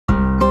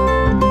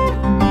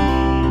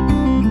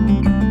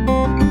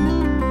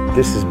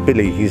This is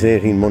Billy, he's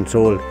 18 months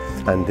old,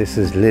 and this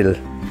is Lil.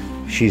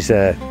 She's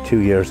 2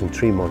 years and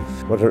 3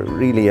 months. What I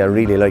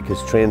really like is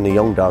training a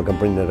young dog and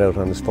bringing it out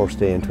on his first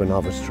day into a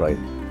novice trial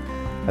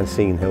and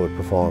seeing how it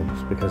performs,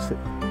 because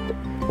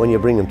when you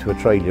bring him to a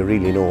trial you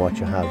really know what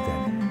you have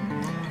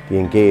then. The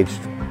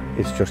Engaged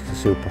is just a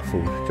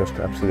superfood, just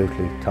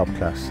absolutely top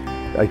class.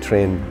 I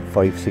train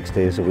 5-6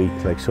 days a week,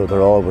 so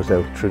they're always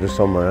out through the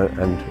summer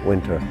and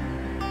winter.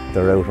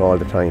 They're out all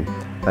the time,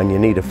 and you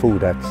need a food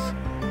that's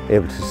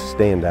able to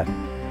sustain that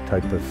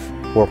type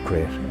of work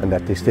rate and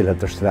that they still have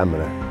their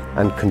stamina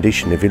and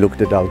condition. If you look at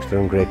the dogs, they're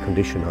in great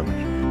condition on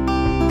it.